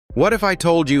What if I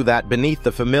told you that beneath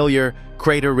the familiar,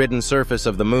 crater-ridden surface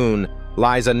of the moon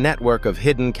lies a network of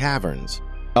hidden caverns,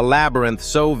 a labyrinth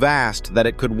so vast that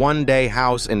it could one day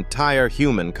house entire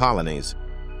human colonies?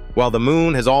 While the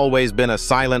moon has always been a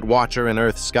silent watcher in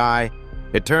Earth's sky,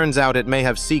 it turns out it may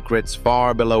have secrets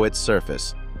far below its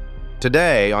surface.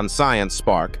 Today, on Science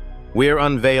Spark, we're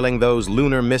unveiling those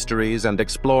lunar mysteries and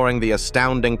exploring the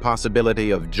astounding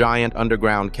possibility of giant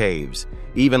underground caves,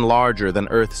 even larger than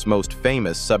Earth's most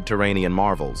famous subterranean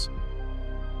marvels.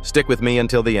 Stick with me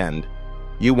until the end.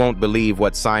 You won't believe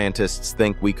what scientists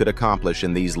think we could accomplish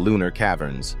in these lunar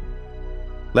caverns.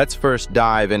 Let's first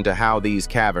dive into how these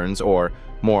caverns, or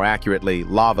more accurately,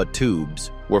 lava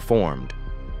tubes, were formed.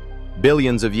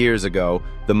 Billions of years ago,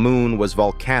 the moon was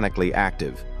volcanically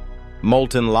active.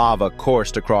 Molten lava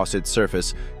coursed across its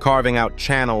surface, carving out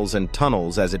channels and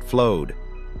tunnels as it flowed.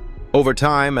 Over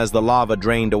time, as the lava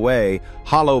drained away,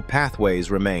 hollow pathways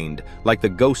remained, like the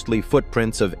ghostly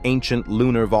footprints of ancient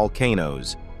lunar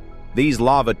volcanoes. These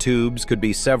lava tubes could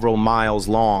be several miles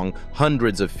long,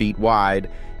 hundreds of feet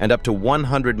wide, and up to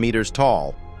 100 meters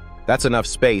tall. That's enough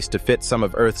space to fit some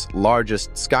of Earth's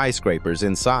largest skyscrapers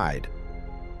inside.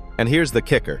 And here's the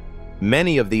kicker.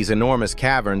 Many of these enormous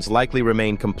caverns likely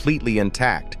remain completely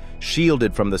intact,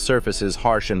 shielded from the surface's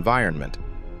harsh environment.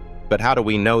 But how do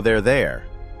we know they're there?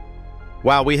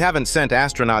 While we haven't sent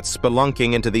astronauts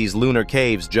spelunking into these lunar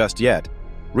caves just yet,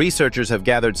 researchers have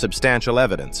gathered substantial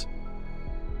evidence.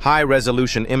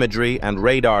 High-resolution imagery and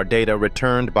radar data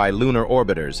returned by lunar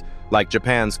orbiters, like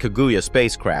Japan's Kaguya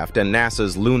spacecraft and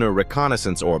NASA's Lunar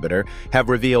Reconnaissance Orbiter, have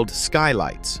revealed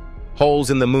skylights, holes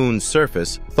in the moon's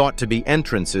surface thought to be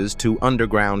entrances to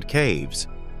underground caves.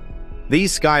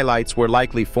 These skylights were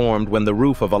likely formed when the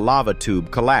roof of a lava tube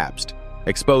collapsed,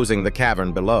 exposing the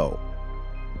cavern below.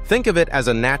 Think of it as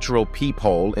a natural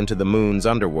peephole into the moon's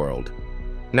underworld.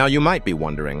 Now you might be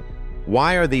wondering,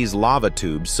 why are these lava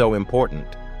tubes so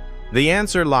important? The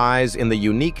answer lies in the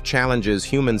unique challenges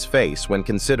humans face when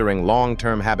considering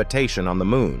long-term habitation on the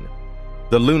moon.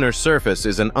 The lunar surface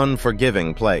is an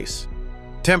unforgiving place.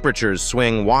 Temperatures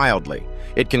swing wildly.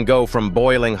 It can go from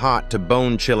boiling hot to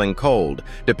bone-chilling cold,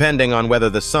 depending on whether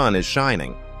the sun is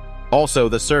shining. Also,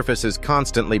 the surface is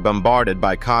constantly bombarded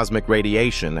by cosmic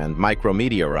radiation and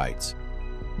micrometeorites.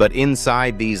 But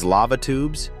inside these lava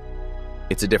tubes,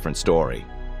 it's a different story.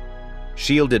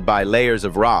 Shielded by layers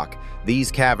of rock,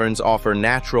 these caverns offer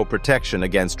natural protection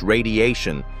against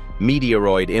radiation,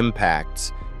 meteoroid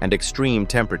impacts, and extreme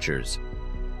temperatures.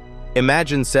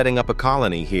 Imagine setting up a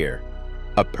colony here.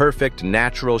 A perfect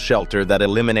natural shelter that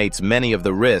eliminates many of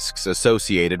the risks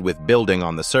associated with building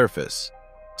on the surface.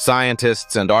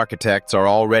 Scientists and architects are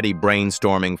already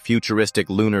brainstorming futuristic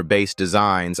lunar-based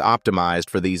designs optimized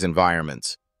for these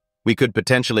environments. We could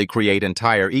potentially create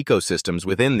entire ecosystems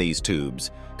within these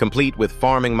tubes, complete with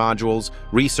farming modules,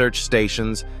 research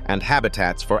stations, and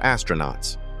habitats for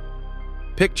astronauts.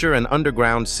 Picture an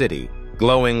underground city,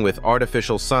 glowing with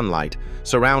artificial sunlight,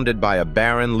 surrounded by a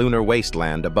barren lunar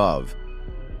wasteland above.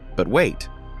 But wait,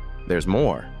 there's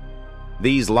more.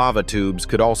 These lava tubes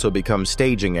could also become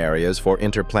staging areas for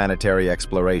interplanetary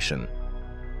exploration.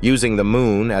 Using the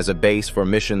moon as a base for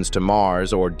missions to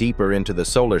Mars or deeper into the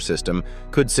solar system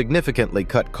could significantly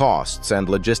cut costs and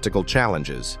logistical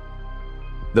challenges.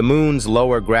 The moon's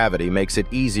lower gravity makes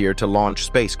it easier to launch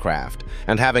spacecraft,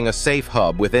 and having a safe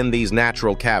hub within these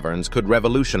natural caverns could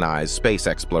revolutionize space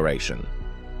exploration.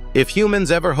 If humans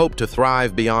ever hope to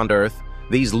thrive beyond Earth,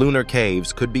 these lunar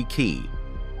caves could be key.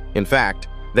 In fact,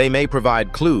 they may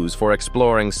provide clues for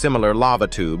exploring similar lava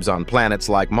tubes on planets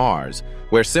like Mars,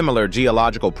 where similar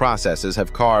geological processes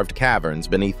have carved caverns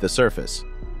beneath the surface.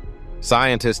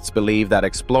 Scientists believe that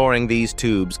exploring these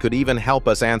tubes could even help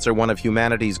us answer one of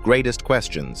humanity's greatest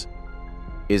questions.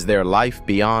 Is there life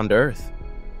beyond Earth?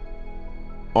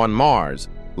 On Mars,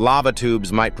 lava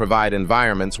tubes might provide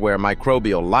environments where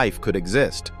microbial life could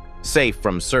exist, safe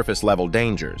from surface-level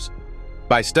dangers.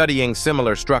 By studying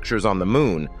similar structures on the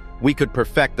moon, we could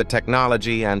perfect the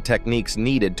technology and techniques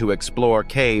needed to explore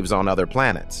caves on other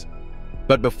planets.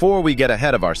 But before we get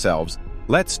ahead of ourselves,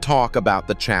 let's talk about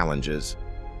the challenges.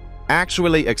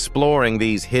 Actually exploring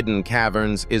these hidden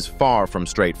caverns is far from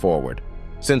straightforward.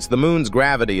 Since the moon's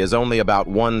gravity is only about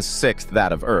 1/6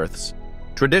 that of Earth's,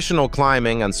 traditional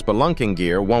climbing and spelunking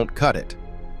gear won't cut it.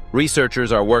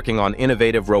 Researchers are working on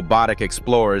innovative robotic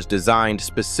explorers designed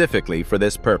specifically for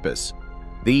this purpose.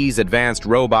 These advanced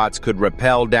robots could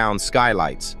rappel down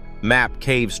skylights, map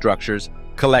cave structures,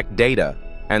 collect data,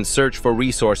 and search for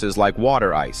resources like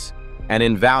water ice, an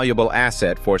invaluable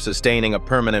asset for sustaining a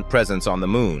permanent presence on the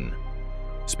moon.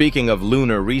 Speaking of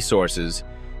lunar resources,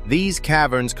 these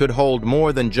caverns could hold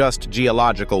more than just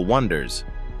geological wonders.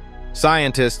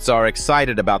 Scientists are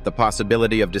excited about the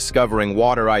possibility of discovering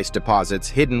water ice deposits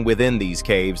hidden within these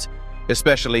caves,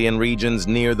 especially in regions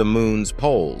near the moon's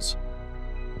poles.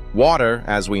 Water,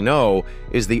 as we know,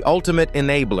 is the ultimate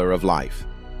enabler of life.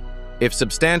 If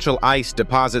substantial ice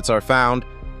deposits are found,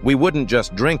 we wouldn't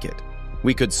just drink it.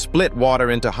 We could split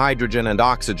water into hydrogen and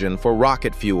oxygen for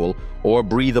rocket fuel or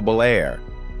breathable air,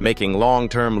 making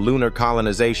long-term lunar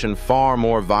colonization far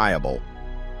more viable.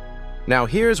 Now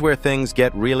here's where things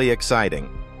get really exciting.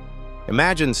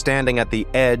 Imagine standing at the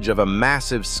edge of a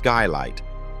massive skylight,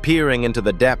 peering into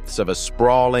the depths of a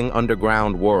sprawling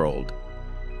underground world.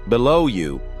 Below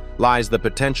you lies the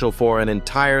potential for an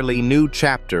entirely new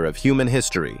chapter of human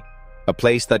history, a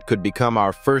place that could become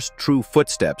our first true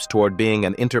footsteps toward being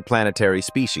an interplanetary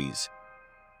species.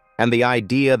 And the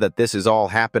idea that this is all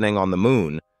happening on the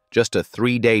moon, just a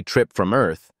 3-day trip from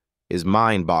Earth, is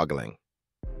mind-boggling.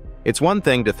 It's one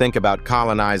thing to think about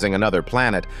colonizing another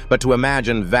planet, but to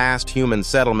imagine vast human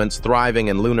settlements thriving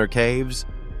in lunar caves?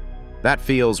 That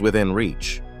feels within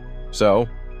reach. So,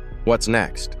 what's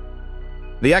next?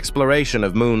 The exploration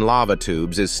of moon lava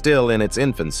tubes is still in its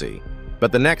infancy,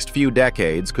 but the next few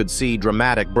decades could see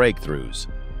dramatic breakthroughs.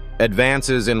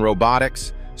 Advances in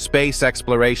robotics, space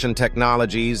exploration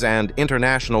technologies, and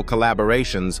international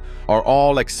collaborations are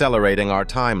all accelerating our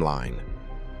timeline.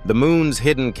 The moon's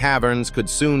hidden caverns could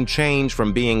soon change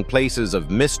from being places of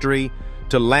mystery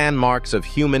to landmarks of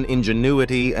human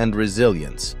ingenuity and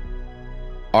resilience.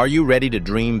 Are you ready to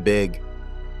dream big?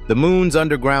 The moon's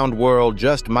underground world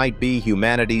just might be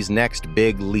humanity's next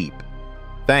big leap.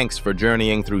 Thanks for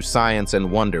journeying through science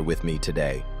and wonder with me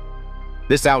today.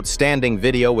 This outstanding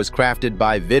video was crafted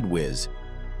by VidWiz.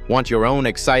 Want your own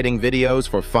exciting videos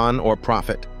for fun or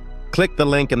profit? Click the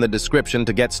link in the description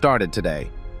to get started today.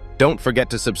 Don't forget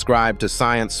to subscribe to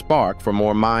Science Spark for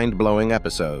more mind-blowing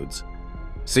episodes.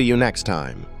 See you next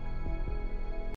time.